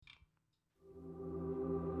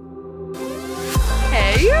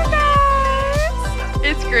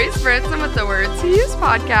Grace Branson with the Words He Used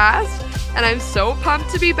podcast, and I'm so pumped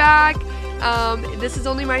to be back. This is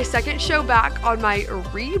only my second show back on my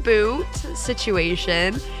reboot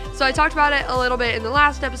situation. So I talked about it a little bit in the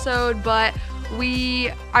last episode, but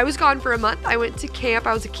I was gone for a month. I went to camp.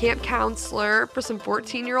 I was a camp counselor for some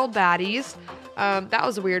 14-year-old baddies. That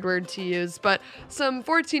was a weird word to use, but some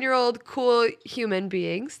 14-year-old cool human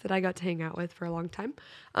beings that I got to hang out with for a long time.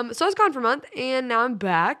 So I was gone for a month, and now I'm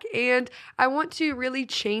back, and I want to really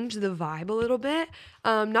change the vibe a little bit.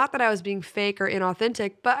 Not that I was being fake or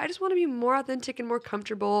inauthentic, but I just want to be more authentic and more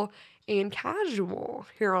comfortable and casual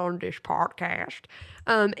here on this podcast.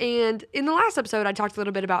 And in the last episode, I talked a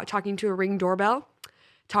little bit about talking to a Ring doorbell,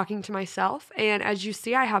 talking to myself. And as you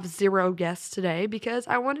see, I have 0 guests today because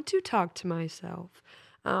I wanted to talk to myself.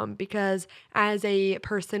 Because as a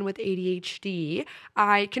person with ADHD,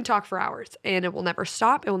 I can talk for hours and it will never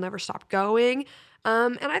stop. It will never stop going.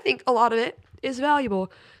 And I think a lot of it is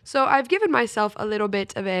valuable. So I've given myself a little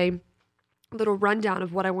bit of a little rundown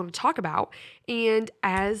of what I want to talk about. And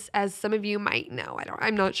as some of you might know,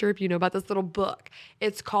 I'm not sure if you know about this little book.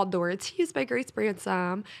 It's called The Words He Used by Grace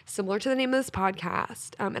Branson, similar to the name of this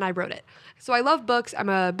podcast. And I wrote it. So I love books. I'm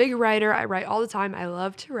a big writer. I write all the time. I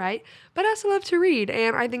love to write, but I also love to read.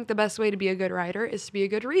 And I think the best way to be a good writer is to be a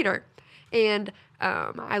good reader. And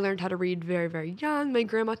I learned how to read very, very young. My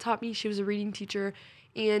grandma taught me. She was a reading teacher.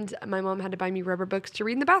 And my mom had to buy me rubber books to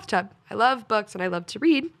read in the bathtub. I love books and I love to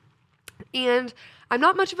read. And I'm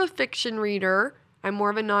not much of a fiction reader. I'm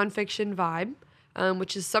more of a nonfiction vibe,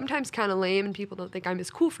 which is sometimes kind of lame, and people don't think I'm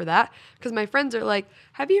as cool for that, because my friends are like,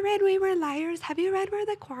 have you read We Were Liars? Have you read Where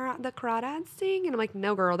the Crawdads Sing? And I'm like,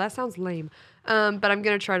 no, girl, that sounds lame. But I'm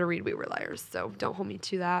going to try to read We Were Liars, so don't hold me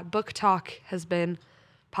to that. Book talk has been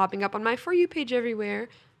popping up on my For You page everywhere,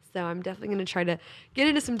 so I'm definitely going to try to get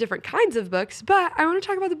into some different kinds of books. But I want to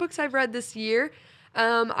talk about the books I've read this year.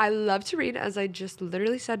 I love to read, as I just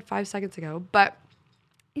literally said 5 seconds ago, but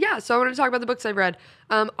yeah, so I want to talk about the books I've read.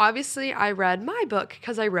 Obviously I read my book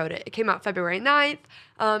because I wrote it. It came out February 9th.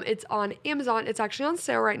 It's on Amazon. It's actually on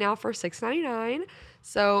sale right now for $6.99.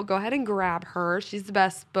 So go ahead and grab her. She's the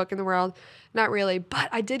best book in the world. Not really, but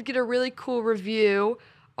I did get a really cool review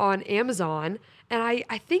on Amazon, and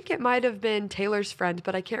I think it might have been Taylor's friend,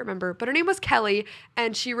 but I can't remember, but her name was Kelly,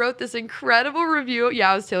 and she wrote this incredible review.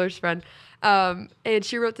 Yeah, it was Taylor's friend. And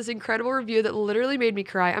she wrote this incredible review that literally made me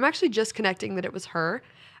cry. I'm actually just connecting that it was her.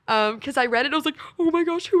 Because I read it, I was like, oh my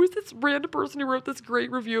gosh, who is this random person who wrote this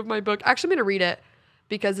great review of my book? Actually, I'm going to read it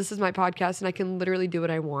because this is my podcast and I can literally do what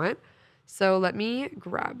I want. So let me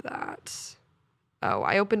grab that. Oh,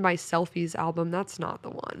 I opened my selfies album. That's not the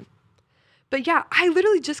one. But yeah, I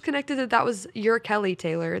literally just connected that was your Kelly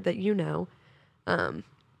Taylor that you know.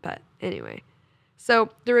 But anyway.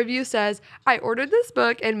 So the review says, I ordered this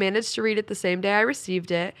book and managed to read it the same day I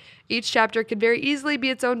received it. Each chapter could very easily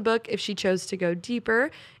be its own book if she chose to go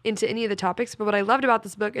deeper into any of the topics. But what I loved about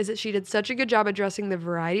this book is that she did such a good job addressing the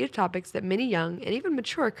variety of topics that many young and even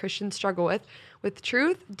mature Christians struggle with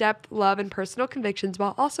truth, depth, love, and personal convictions,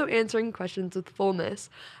 while also answering questions with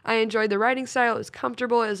fullness. I enjoyed the writing style. It was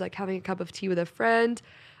comfortable. It was like having a cup of tea with a friend.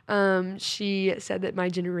 She said that my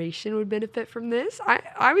generation would benefit from this.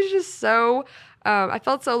 I was just so... I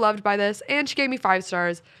felt so loved by this, and she gave me 5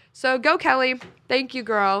 stars. So go, Kelly. Thank you,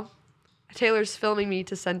 girl. Taylor's filming me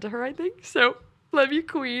to send to her, I think. So love you,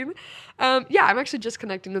 queen. Yeah, I'm actually just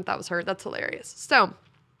connecting that was her. That's hilarious. So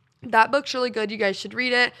that book's really good. You guys should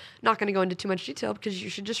read it. Not going to go into too much detail because you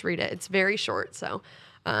should just read it. It's very short, so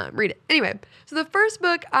read it. Anyway, so the first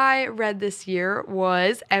book I read this year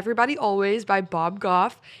was Everybody Always by Bob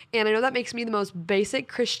Goff. And I know that makes me the most basic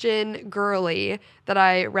Christian girly that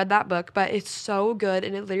I read that book, but it's so good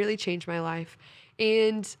and it literally changed my life.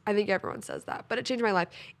 And I think everyone says that, but it changed my life.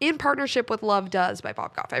 In Partnership with Love Does by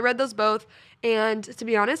Bob Goff. I read those both, and to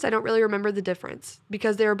be honest, I don't really remember the difference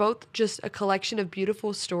because they are both just a collection of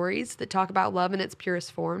beautiful stories that talk about love in its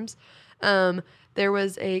purest forms. There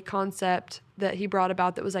was a concept that he brought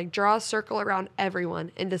about that was like, draw a circle around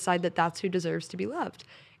everyone and decide that that's who deserves to be loved.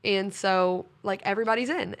 And so like everybody's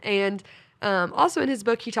in. And also in his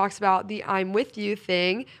book, he talks about the I'm with you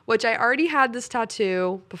thing, which I already had this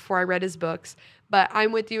tattoo before I read his books, but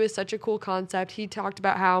I'm with you is such a cool concept. He talked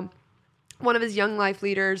about how one of his young life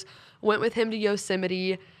leaders went with him to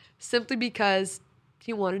Yosemite simply because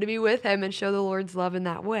he wanted to be with him and show the Lord's love in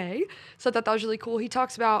that way. So I thought that was really cool. He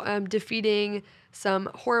talks about defeating some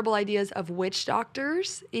horrible ideas of witch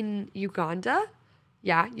doctors in Uganda.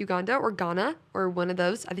 Yeah, Uganda or Ghana or one of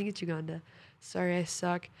those. I think it's Uganda. Sorry, I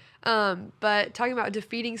suck. But talking about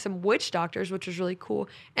defeating some witch doctors, which was really cool.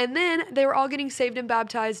 And then they were all getting saved and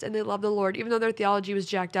baptized and they loved the Lord, even though their theology was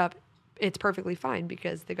jacked up. it's perfectly fine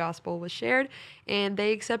because the gospel was shared and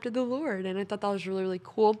they accepted the Lord. And I thought that was really, really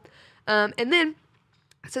cool. And then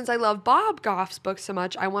since I love Bob Goff's book so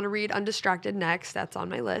much, I want to read Undistracted next. That's on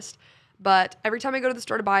my list. But every time I go to the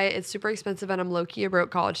store to buy it, it's super expensive and I'm low-key a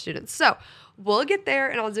broke college student. So we'll get there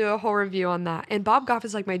and I'll do a whole review on that. And Bob Goff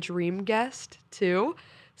is like my dream guest too.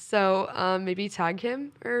 So maybe tag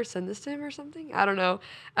him or send this to him or something. I don't know.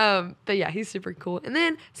 But yeah, he's super cool. And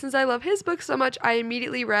then since I love his book so much, I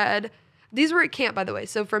immediately read, these were at camp, by the way.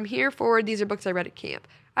 So from here forward, these are books I read at camp.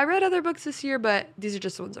 I read other books this year, but these are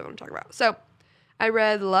just the ones I want to talk about. So I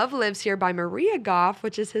read Love Lives Here by Maria Goff,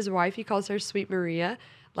 which is his wife. He calls her Sweet Maria,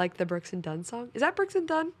 like the Brooks and Dunn song. Is that Brooks and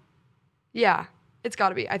Dunn? Yeah, it's got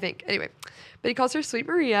to be, I think. Anyway, but he calls her Sweet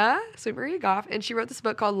Maria Goff, and she wrote this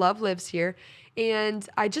book called Love Lives Here. And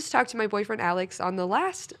I just talked to my boyfriend Alex on the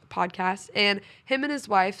last podcast, and him and his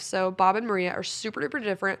wife, so Bob and Maria, are super duper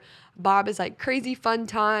different. Bob is like crazy fun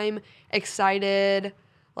time, excited,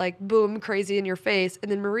 like boom, crazy in your face. And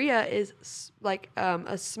then Maria is like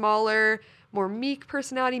a smaller, more meek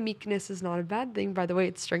personality. Meekness is not a bad thing, by the way.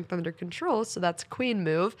 It's strength under control, so that's a queen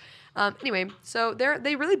move. Anyway, so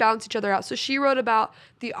they really balance each other out. So she wrote about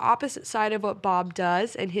the opposite side of what Bob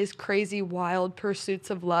does and his crazy, wild pursuits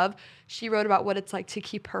of love. She wrote about what it's like to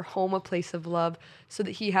keep her home a place of love so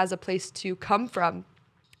that he has a place to come from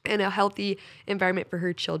and a healthy environment for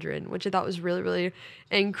her children, which I thought was really, really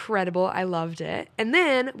incredible. I loved it. And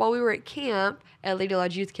then while we were at camp, at Lady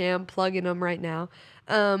Lodge Youth Camp, plugging them right now,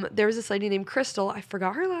 there was this lady named Crystal. I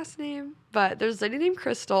forgot her last name, but there's a lady named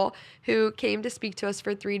Crystal who came to speak to us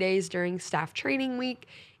for 3 days during staff training week.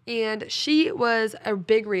 And she was a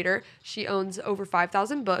big reader. She owns over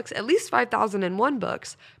 5,000 books, at least 5,001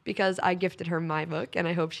 books, because I gifted her my book and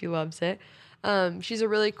I hope she loves it. She's a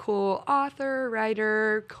really cool author,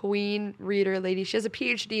 writer, queen, reader lady. She has a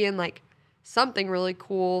PhD in like something really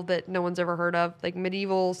cool that no one's ever heard of, like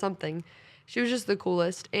medieval something. She was just the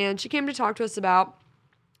coolest. And she came to talk to us about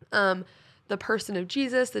the person of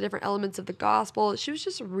Jesus, the different elements of the gospel. She was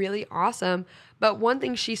just really awesome. But one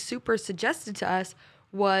thing she super suggested to us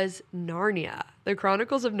was Narnia, the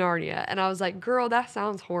Chronicles of Narnia. And I was like, girl, that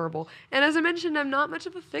sounds horrible. And as I mentioned, I'm not much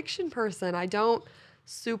of a fiction person. I don't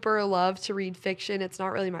super love to read fiction. It's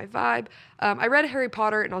not really my vibe. I read Harry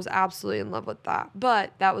Potter and I was absolutely in love with that.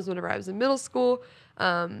 But that was whenever I was in middle school.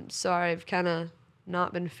 So I've kind of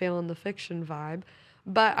not been feeling the fiction vibe.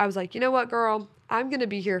 But I was like, you know what, girl? I'm going to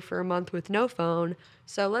be here for a month with no phone.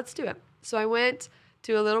 So let's do it. So I went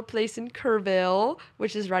to a little place in Kerrville,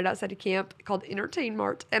 which is right outside of camp, called Entertain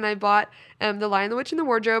Mart. And I bought The Lion, the Witch, and the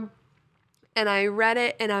Wardrobe. And I read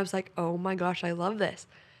it and I was like, oh my gosh, I love this.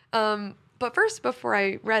 But first, before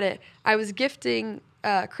I read it, I was gifting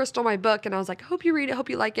Crystal my book, and I was like, I hope you read it, hope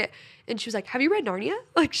you like it. And she was like, have you read Narnia?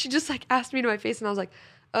 Like, she just like asked me to my face, and I was like,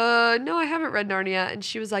 no, I haven't read Narnia. And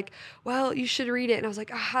she was like, well, you should read it. And I was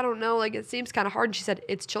like, I don't know, like, it seems kind of hard. And she said,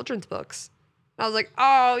 it's children's books. And I was like,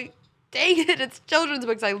 oh, dang it, it's children's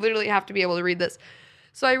books. I literally have to be able to read this.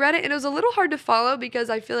 So I read it, and it was a little hard to follow because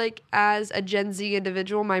I feel like as a Gen Z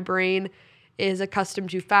individual, my brain is accustomed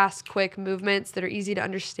to fast, quick movements that are easy to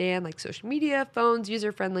understand, like social media, phones,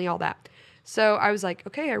 user-friendly, all that. So I was like,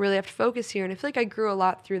 okay, I really have to focus here, and I feel like I grew a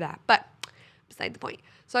lot through that. But beside the point.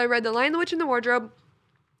 So I read The Lion, the Witch, and the Wardrobe.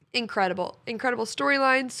 Incredible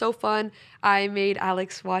storyline, so fun. I made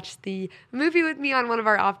Alex watch the movie with me on one of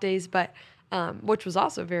our off days, but which was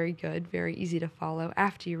also very good, very easy to follow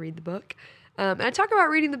after you read the book. And I talk about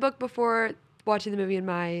reading the book before watching the movie in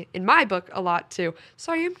my book a lot too.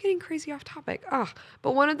 Sorry, I'm getting crazy off topic.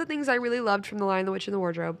 But one of the things I really loved from The Lion, the Witch, and the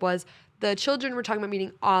Wardrobe was the children were talking about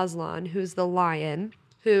meeting Aslan, who's the lion,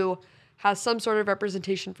 who has some sort of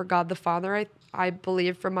representation for God the Father, I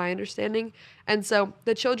believe, from my understanding. And so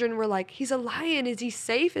the children were like, he's a lion. Is he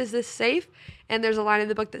safe? Is this safe? And there's a line in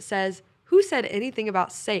the book that says, who said anything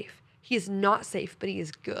about safe? He is not safe, but he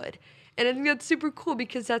is good. And I think that's super cool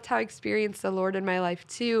because that's how I experienced the Lord in my life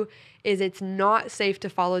too, is it's not safe to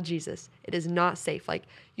follow Jesus. It is not safe. Like,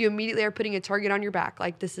 you immediately are putting a target on your back.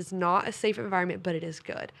 Like, this is not a safe environment, but it is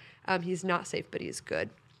good. He's not safe, but he is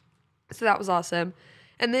good. So that was awesome.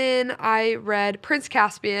 And then I read Prince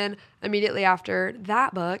Caspian immediately after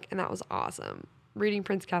that book, and that was awesome. Reading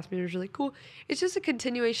Prince Caspian was really cool. It's just a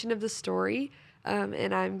continuation of the story,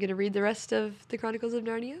 and I'm going to read the rest of the Chronicles of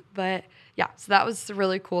Narnia. But yeah, so that was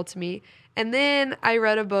really cool to me. And then I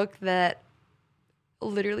read a book that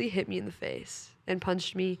literally hit me in the face and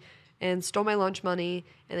punched me and stole my lunch money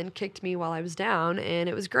and then kicked me while I was down, and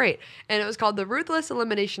it was great. And it was called The Ruthless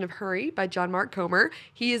Elimination of Hurry by John Mark Comer.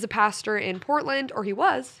 He is a pastor in Portland, or he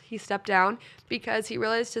was. He stepped down because he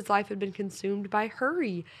realized his life had been consumed by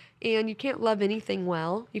hurry. And you can't love anything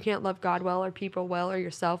well. You can't love God well, or people well, or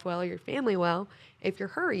yourself well, or your family well if you're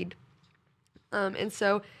hurried. And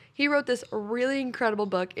so he wrote this really incredible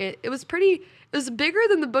book. It was bigger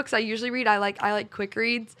than the books I usually read. I like quick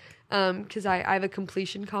reads because I have a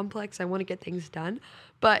completion complex. I want to get things done.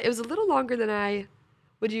 But it was a little longer than I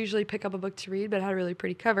would usually pick up a book to read, but it had a really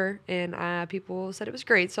pretty cover, and people said it was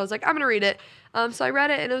great. So I was like, I'm going to read it. So I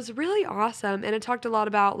read it, and it was really awesome. And it talked a lot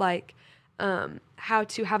about how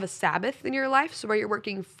to have a Sabbath in your life, so where you're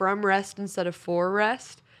working from rest instead of for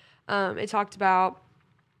rest. It talked about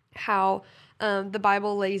how the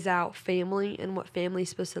Bible lays out family and what family is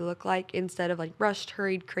supposed to look like instead of like rushed,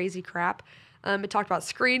 hurried, crazy crap. It talked about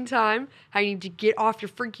screen time, how you need to get off your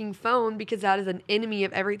freaking phone because that is an enemy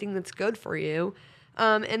of everything that's good for you.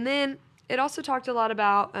 And then it also talked a lot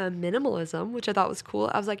about minimalism, which I thought was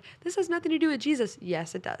cool. I was like, this has nothing to do with Jesus.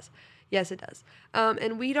 Yes, it does. Yes, it does.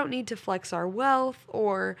 And we don't need to flex our wealth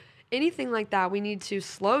or anything like that. We need to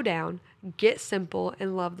slow down, get simple,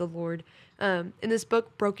 and love the Lord. And this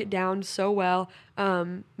book broke it down so well.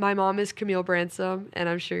 My mom is Camille Bransom, and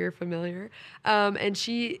I'm sure you're familiar. And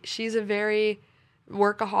she's a very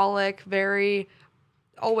workaholic, very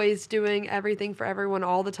always doing everything for everyone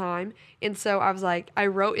all the time. And so I was like, I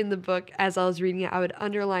wrote in the book as I was reading it, I would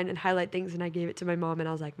underline and highlight things, and I gave it to my mom, and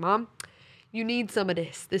I was like, Mom, you need some of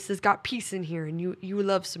this. This has got peace in here, and you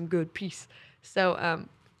love some good peace. So,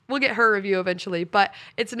 we'll get her review eventually, but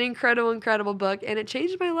it's an incredible book, and it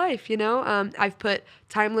changed my life, you know? I've put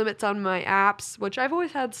time limits on my apps, which I've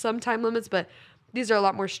always had some time limits, but these are a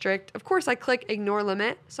lot more strict. Of course, I click ignore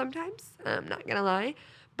limit sometimes, I'm not gonna lie,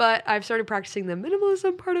 but I've started practicing the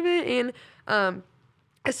minimalism part of it, and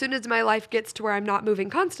as soon as my life gets to where I'm not moving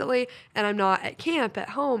constantly, and I'm not at camp, at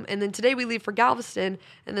home, and then today we leave for Galveston,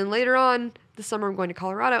 and then later on this summer I'm going to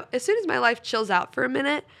Colorado, as soon as my life chills out for a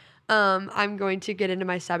minute, I'm going to get into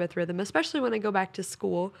my Sabbath rhythm, especially when I go back to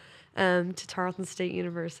school, to Tarleton State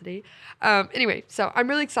University. Anyway, so I'm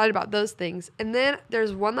really excited about those things. And then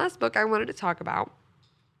there's one last book I wanted to talk about,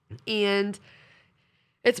 and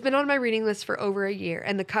it's been on my reading list for over a year,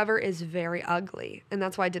 and the cover is very ugly, and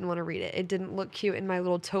that's why I didn't want to read it. It didn't look cute in my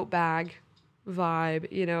little tote bag vibe,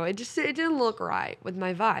 you know, it didn't look right with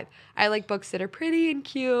my vibe. I like books that are pretty and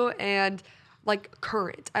cute and like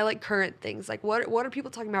current. I like current things. Like what are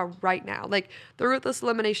people talking about right now? Like The Ruthless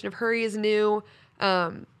Elimination of Hurry is new.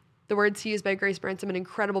 The Words He Used by Grace Bransom, an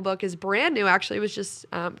incredible book, is brand new. Actually, it was just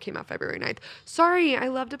came out February 9th. Sorry, I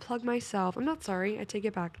love to plug myself. I'm not sorry. I take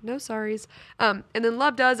it back. No sorries. And then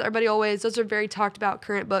Love Does, Everybody Always. Those are very talked about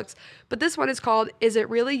current books. But this one is called Is It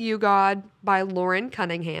Really You, God? By Loren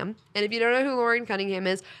Cunningham. And if you don't know who Loren Cunningham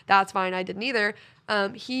is, that's fine. I didn't either.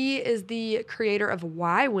 He is the creator of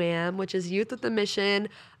YWAM, which is Youth with a Mission.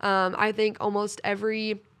 I think almost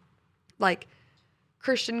every like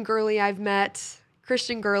Christian girly I've met,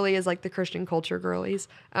 Christian girly is like the Christian culture girlies.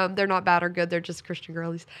 They're not bad or good. They're just Christian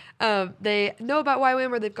girlies. They know about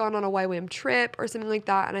YWAM, or they've gone on a YWAM trip or something like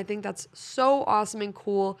that. And I think that's so awesome and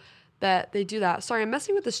cool that they do that. Sorry, I'm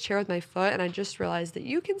messing with this chair with my foot, and I just realized that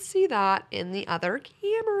you can see that in the other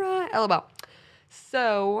camera. LOL.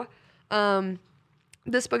 So,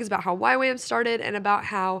 this book is about how YWAM started, and about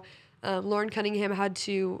how Loren Cunningham had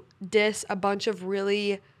to diss a bunch of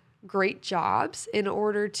really great jobs in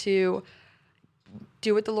order to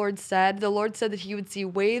do what the Lord said. The Lord said that he would see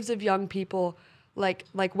waves of young people, like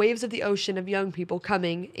waves of the ocean of young people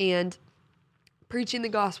coming and preaching the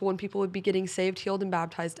gospel, and people would be getting saved, healed, and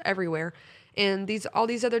baptized everywhere. And all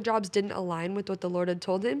these other jobs didn't align with what the Lord had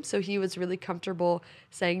told him, so he was really comfortable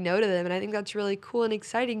saying no to them. And I think that's really cool and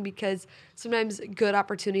exciting, because sometimes good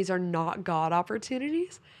opportunities are not God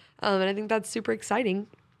opportunities. And I think that's super exciting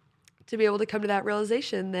to be able to come to that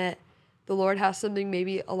realization that the Lord has something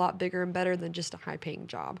maybe a lot bigger and better than just a high-paying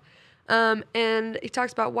job. And he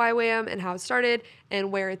talks about YWAM and how it started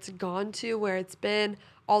and where it's gone to, where it's been,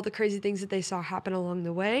 all the crazy things that they saw happen along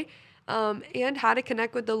the way, and how to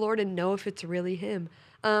connect with the Lord and know if it's really him.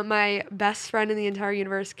 My best friend in the entire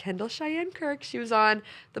universe, Kendall Cheyenne Kirk, she was on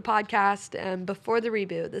the podcast before the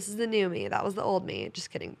reboot. This is the new me. That was the old me.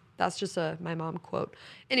 Just kidding. That's just my mom quote.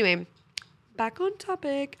 Anyway, back on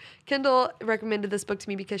topic. Kendall recommended this book to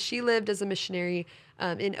me because she lived as a missionary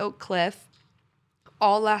in Oak Cliff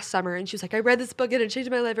all last summer, and she was like, I read this book and it changed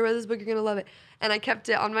my life. I read this book, you're gonna love it. And I kept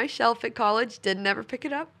it on my shelf at college, didn't ever pick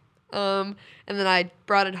it up. And then I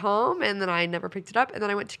brought it home, and then I never picked it up, and then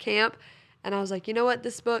I went to camp, And I was like, you know what,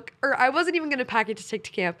 this book, or I wasn't even going to pack it to take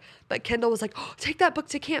to camp, but Kendall was like, oh, take that book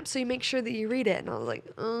to camp so you make sure that you read it. And I was like,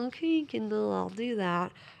 okay, Kendall, I'll do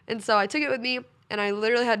that. And so I took it with me, and I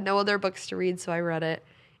literally had no other books to read, so I read it.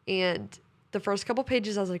 And the first couple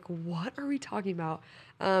pages, I was like, what are we talking about?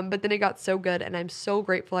 But then it got so good, and I'm so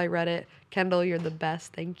grateful I read it. Kendall, you're the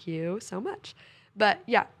best. Thank you so much. But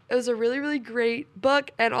yeah, it was a really, really great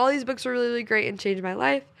book, and all these books were really, really great and changed my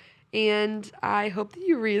life. And I hope that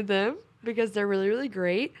you read them because they're really, really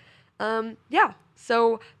great. Yeah,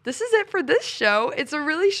 so this is it for this show. It's a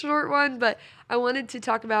really short one, but I wanted to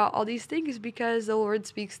talk about all these things because the Lord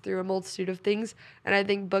speaks through a multitude of things, and I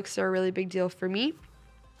think books are a really big deal for me.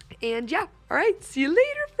 And yeah, all right, see you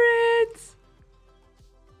later, friends.